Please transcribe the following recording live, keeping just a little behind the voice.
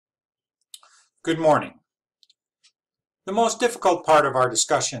Good morning. The most difficult part of our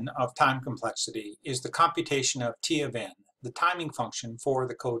discussion of time complexity is the computation of t of n, the timing function for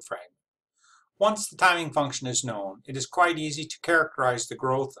the code fragment. Once the timing function is known, it is quite easy to characterize the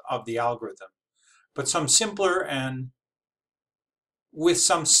growth of the algorithm, but with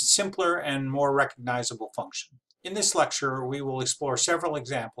some simpler and more recognizable function. In this lecture, we will explore several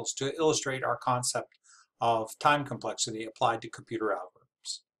examples to illustrate our concept of time complexity applied to computer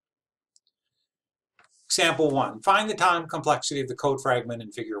algorithms. Example 1. Find the time complexity of the code fragment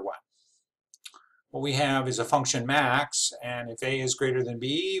in figure 1. What we have is a function max, and if a is greater than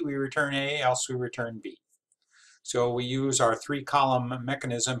b, we return a, else we return b. So we use our three-column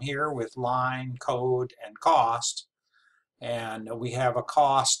mechanism here with line, code, and cost, and we have a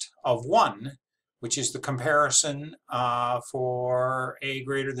cost of 1, which is the comparison for a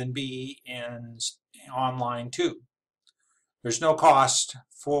greater than b on line 2. There's no cost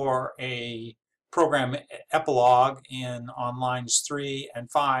for a program epilogue on lines 3 and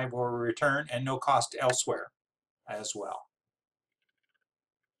 5 where we return, and no cost elsewhere as well.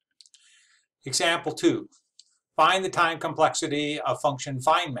 Example 2. Find the time complexity of function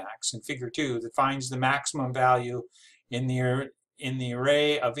findMax in figure 2 that finds the maximum value in the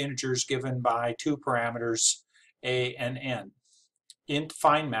array of integers given by two parameters a and n. Int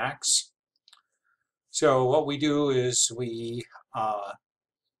findMax. So what we do is we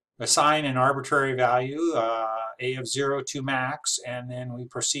assign an arbitrary value, a of 0 to max, and then we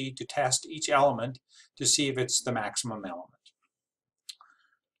proceed to test each element to see if it's the maximum element.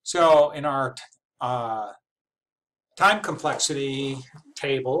 So in our time complexity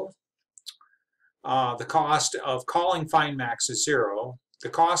table, the cost of calling findMax is 0. The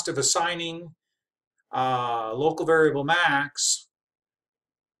cost of assigning local variable max,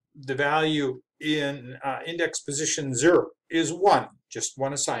 the value in index position 0 is 1, just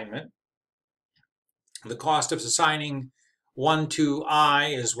one assignment. The cost of assigning 1 to I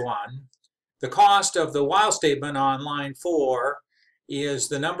is 1. The cost of the while statement on line 4 is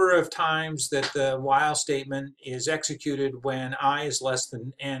the number of times that the while statement is executed when I is less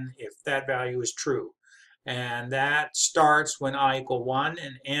than n if that value is true. And that starts when I equal 1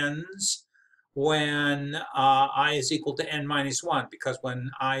 and ends when I is equal to n minus 1, because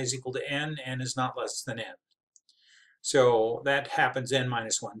when I is equal to n, n is not less than n. So that happens n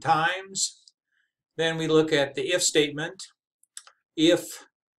minus 1 times. Then we look at the if statement. If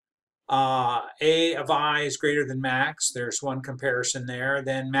a of I is greater than max, there's one comparison there,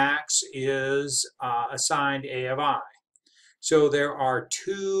 then max is assigned a of I. So there are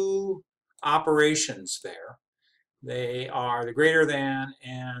two operations there. They are the greater than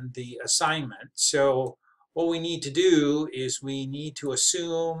and the assignment. So what we need to do is we need to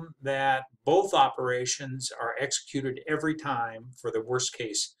assume that both operations are executed every time for the worst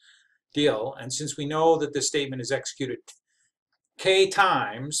case deal. And since we know that this statement is executed k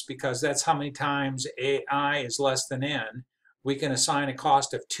times, because that's how many times I is less than n, we can assign a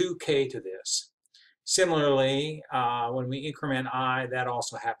cost of 2k to this. Similarly, when we increment I, that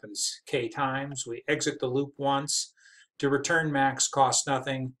also happens k times. We exit the loop once. To return max costs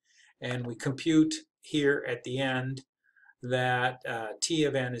nothing, and we compute here at the end that t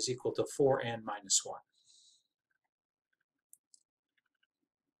of n is equal to 4n minus 1.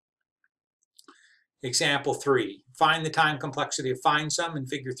 Example 3. Find the time complexity of findSum in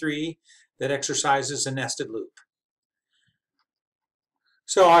figure 3 that exercises a nested loop.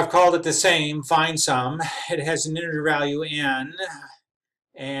 So I've called it the same, findSum. It has an integer value n,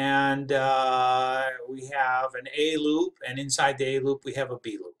 and we have an A loop, and inside the A loop we have a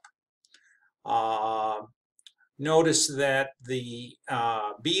B loop. Notice that the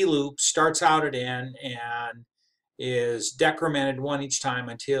B loop starts out at n and is decremented 1 each time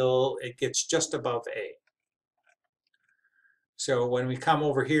until it gets just above A. So when we come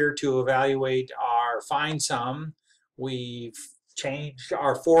over here to evaluate our findSum, we've changed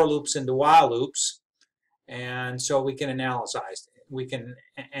our for loops into while loops, and so we can analyze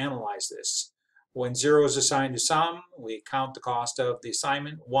this. When 0 is assigned to sum, we count the cost of the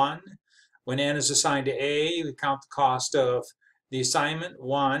assignment, 1. When n is assigned to a, we count the cost of the assignment,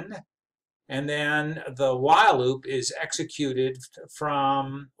 1. And then the while loop is executed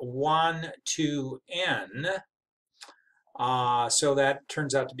from 1 to n. So that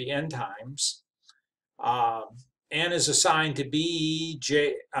turns out to be n times. N is assigned to b,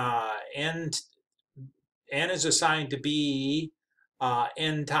 n is assigned to b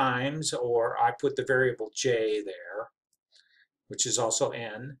n times, or I put the variable j there, which is also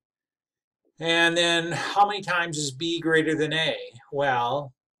n. And then how many times is b greater than a?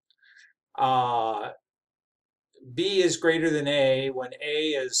 Well, b is greater than a when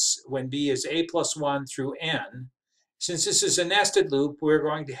b is a plus 1 through n. Since this is a nested loop, we're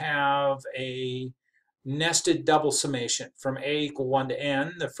going to have a nested double summation from a equal 1 to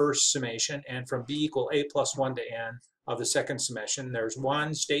n, the first summation, and from b equal a plus 1 to n of the second summation. There's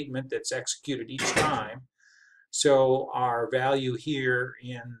one statement that's executed each time. So our value here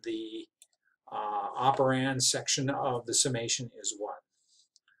in the operand section of the summation is 1.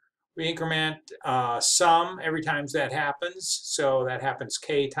 We increment sum every time that happens, so that happens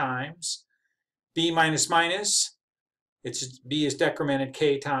k times. B minus minus, b is decremented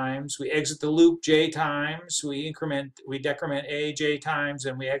k times. We exit the loop j times. We decrement a j times,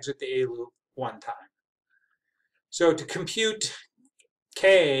 and we exit the a loop 1 time. So to compute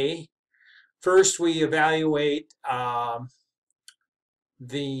k, first we evaluate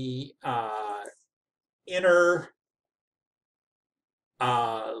the inner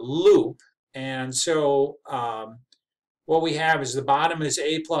loop, and so what we have is the bottom is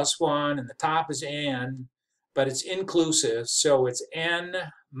a plus 1 and the top is n, but it's inclusive, so it's n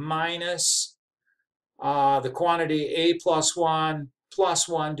minus the quantity a plus 1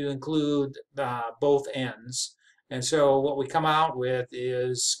 to include both n's. And so what we come out with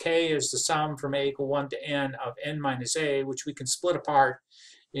is k is the sum from a equal 1 to n of n minus a, which we can split apart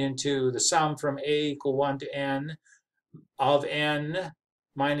into the sum from a equal 1 to n of n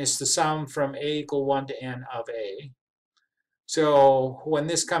minus the sum from a equal 1 to n of a. So when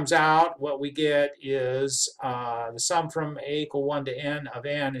this comes out, what we get is the sum from a equal 1 to n of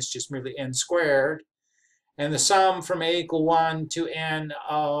n is just merely n squared. And the sum from a equal 1 to n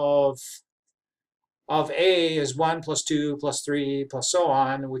of a is 1 plus 2 plus 3 plus so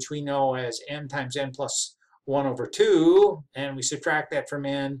on, which we know as n times n plus 1 over 2. And we subtract that from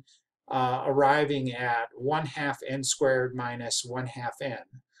n, arriving at 1/2 n squared minus 1/2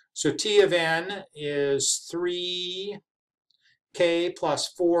 n. So T of n is 3k plus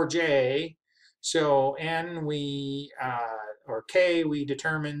 4j. So n or k we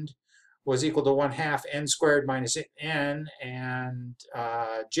determined was equal to 1/2 n squared minus n, and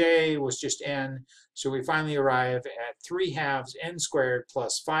j was just n. So we finally arrive at 3/2 n squared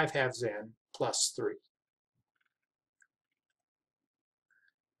plus 5/2 n plus 3.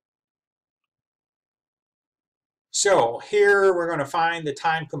 So here we're going to find the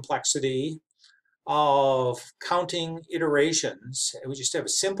time complexity of counting iterations. We just have a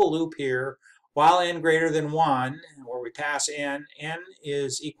simple loop here. While n greater than 1, where we pass n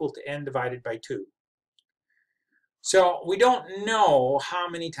is equal to n divided by 2. So we don't know how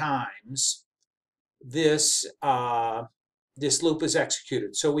many times this loop is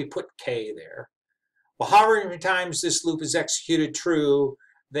executed. So we put k there. Well, however many times this loop is executed true,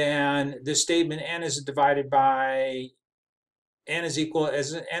 then this statement n is divided by n is equal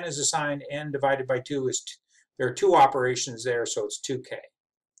as n is assigned n divided by 2 is there are 2 operations there, so it's 2k.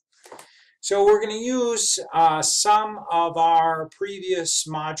 So we're going to use some of our previous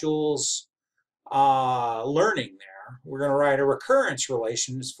modules learning there. We're going to write a recurrence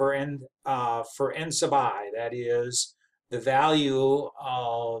relations for n sub I, that is the value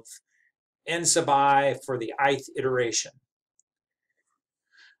of n sub I for the ith iteration.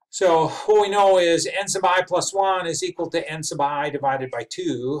 So what we know is n sub I plus 1 is equal to n sub I divided by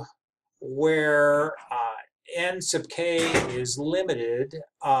 2, where n sub k is limited,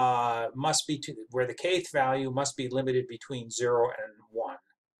 where the kth value must be limited between 0 and 1.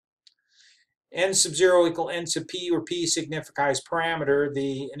 N sub 0 equal n sub p, where p signifies parameter.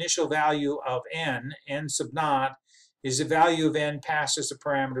 The initial value of n sub naught, is the value of n passed as a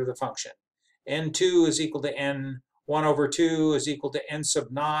parameter of the function. n2 is equal to n1 over 2 is equal to n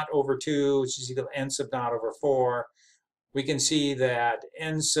sub naught over 2, which is equal to n sub naught over 4. We can see that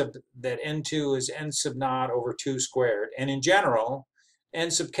n2 is n sub naught over 2 squared. And in general,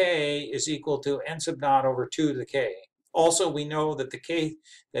 n sub k is equal to n sub naught over 2 to the k. Also, we know that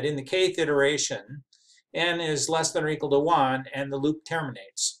in the kth iteration, n is less than or equal to 1, and the loop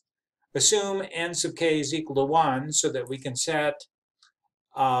terminates. Assume n sub k is equal to 1 so that we can set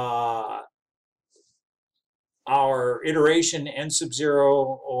our iteration n sub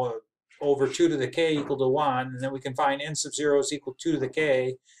 0 over 2 to the k equal to 1, and then we can find n sub 0 is equal to 2 to the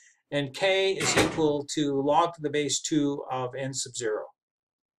k, and k is equal to log to the base 2 of n sub 0.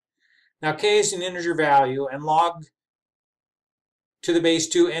 Now k is an integer value, and log to the base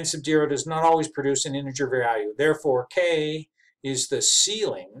 2 n sub 0 does not always produce an integer value. Therefore, k is the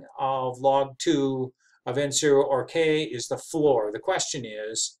ceiling of log 2 of n 0, or k is the floor. The question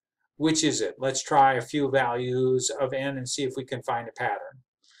is, which is it? Let's try a few values of n and see if we can find a pattern.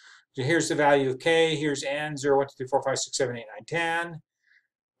 So here's the value of k. Here's n, 0, 1, 2, 3, 4, 5, 6, 7, 8, 9, 10.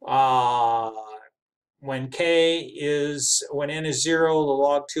 when n is 0, the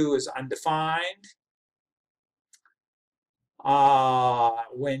log 2 is undefined.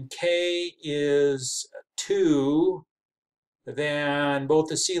 When k is 2, then both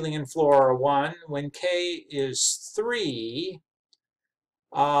the ceiling and floor are 1. When k is 3,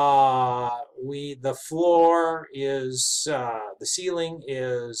 the floor is, the ceiling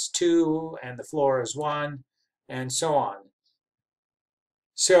is 2 and the floor is 1, and so on.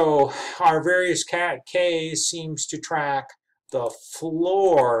 So our various k's seems to track the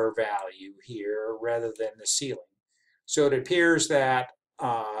floor value here rather than the ceiling. So it appears that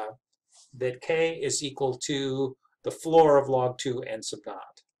that k is equal to the floor of log 2 n sub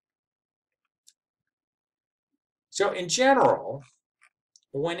naught. So in general,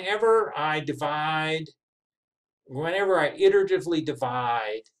 whenever I iteratively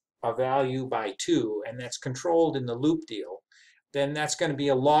divide a value by 2, and that's controlled in the loop deal, then that's going to be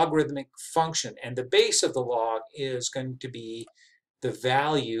a logarithmic function, and the base of the log is going to be the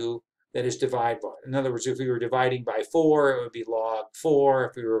value that is divisible. In other words, if we were dividing by 4, it would be log 4.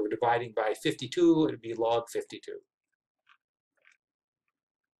 If we were dividing by 52, it would be log 52.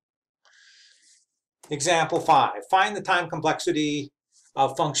 Example 5. Find the time complexity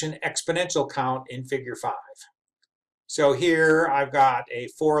of function exponential count in figure 5. So here I've got a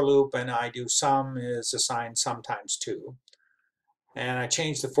for loop, and I do sum is assigned sum times 2. And I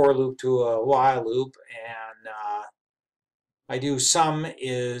change the for loop to a while loop, and I do sum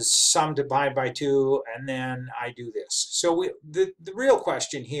is sum divided by 2, and then I do this. So the real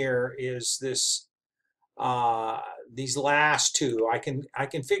question here is this, these last two. I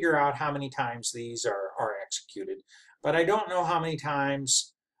can figure out how many times these are executed, but I don't know how many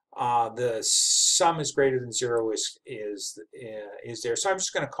times the sum is greater than 0 is there. So I'm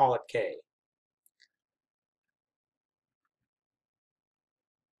just going to call it k.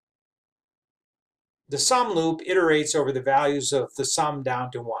 The sum loop iterates over the values of the sum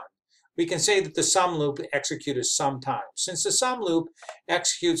down to 1. We can say that the sum loop executes sometimes. Since the sum loop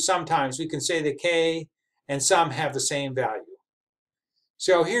executes sometimes, we can say that k and sum have the same value.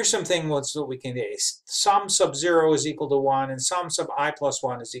 So here's something that we can do. Sum sub 0 is equal to 1, and sum sub I plus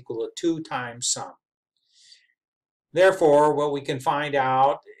 1 is equal to 2 times sum. Therefore, what we can find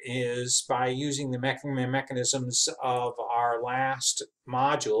out is by using the mechanisms of our last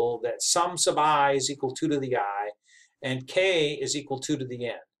module that sum sub I is equal to the I and k is equal to the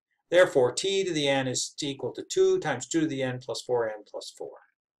n. Therefore, t to the n is equal to 2 times 2 to the n plus 4n plus 4.